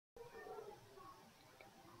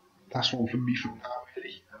that's one from me from now,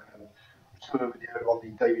 really. I'm still a video on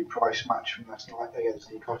the David Price match from last night against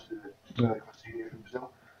the Costa Junior from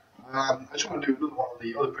Brazil. I just want to do another one on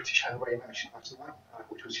the other British heavyweight match last night,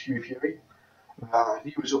 which was Hughie Fury.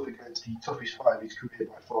 He was up against the toughest fight of his career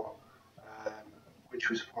by far, which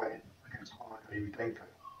was fighting against Andriy Rudenko.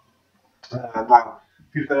 Now,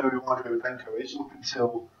 if you know who Andriy Rudenko is, up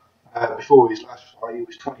until before his last fight, he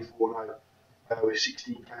was 24-0 with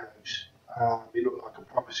 16 KOs. He looked like a um,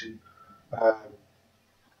 promising fighter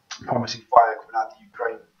coming out of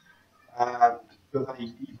Ukraine. But then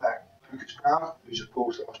he met Lucas Brown, who's of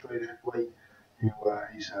course an Australian heavyweight, who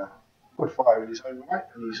is a good fighter in his own right,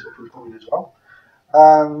 and he's up and coming as well.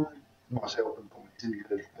 Well, I say up and coming, he's in his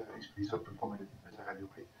early 30s, but he's up and coming as a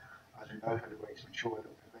heavyweight. As we know, heavyweights mature a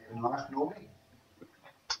little bit later in life normally.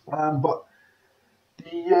 But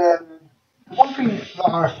the one thing that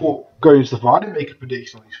I thought going into the fight, I didn't make a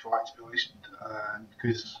prediction on his fight, to be honest,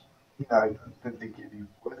 because I didn't think it'd be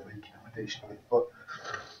worth making a prediction on it. But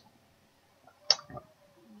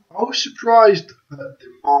I was surprised at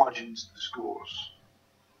the margins of the scores.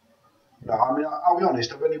 I mean, I'll be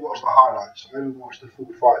honest, I've only watched the highlights. I only watched the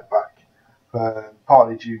full fight back,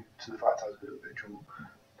 partly due to the fact I was a little bit drunk,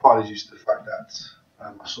 partly due to the fact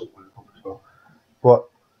that my son went up as well. But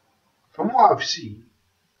from what I've seen,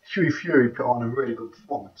 Hughie Fury put on a really good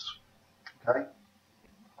performance. Okay?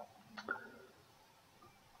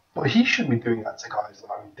 But he shouldn't be doing that to guys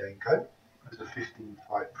like Rudenko as a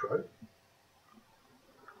 15-fight pro.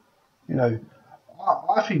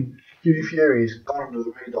 I think Hughie Fury has gone under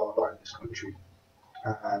the radar a lot in this country.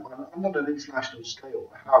 And on an international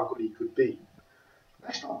scale, how good he could be.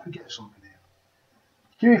 Let's not forget something here.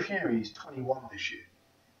 Hughie Fury is 21 this year.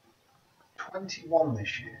 21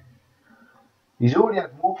 this year. He's already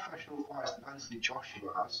had more professional fights than Anthony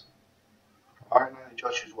Joshua has. I don't know,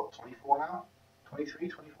 Joshua's what, 24 now? 23,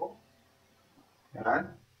 24?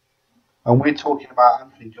 And we're talking about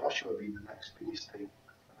Anthony Joshua being the next biggest thing,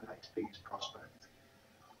 the next biggest prospect.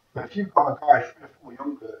 But if you've got a guy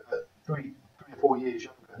 3 or 4 years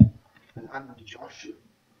younger than Anthony Joshua,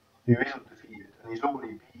 who is undefeated, and he's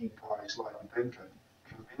already beating guys like Rudenko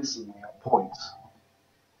convincingly at points,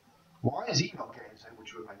 why is he not getting so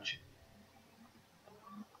much of a mention?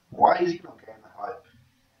 Why is he not getting the hype?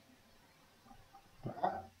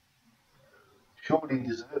 Right? Surely he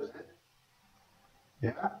deserves it.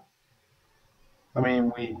 Yeah? I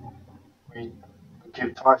mean, we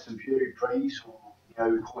give Tyson Fury praise,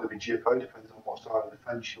 or we call him a GFO, depends on what side of the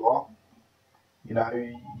fence you are.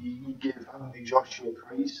 You give Anthony Joshua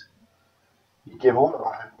praise, you give all of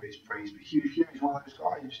our heavyweights praise, but Hughie Fury's one of those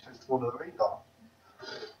guys who just tends to go under the radar.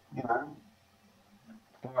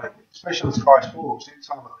 Like, especially on Sky Sports, the only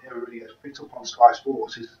time that ever really gets picked up on Sky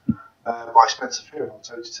Sports is by Spencer Fury on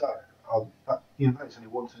toe to toe. It's only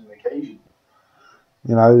once in an occasion.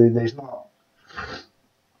 There's not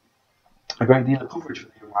a great deal of coverage for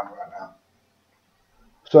the young man right now.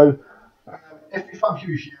 So, if I'm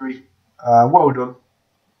Hughie Fury, well done,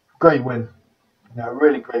 great win,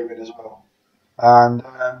 really great win as well. And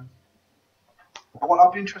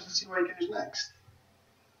I'll be interested to see where he goes next.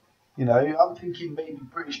 I'm thinking maybe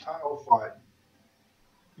British title fight.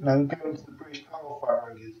 Going to the British title fight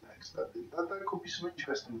rankings next. That could be some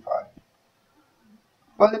interesting fight.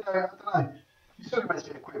 But I don't know. It's only meant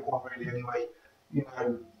to be a quick one, really. Anyway, like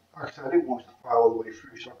I said, I didn't watch the fight all the way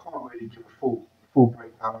through, so I can't really give a full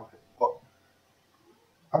breakdown of it. But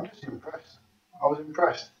I'm just impressed. I was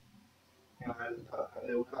impressed. That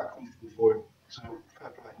it was that comfortable for him. So fair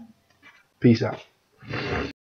play. Peace out.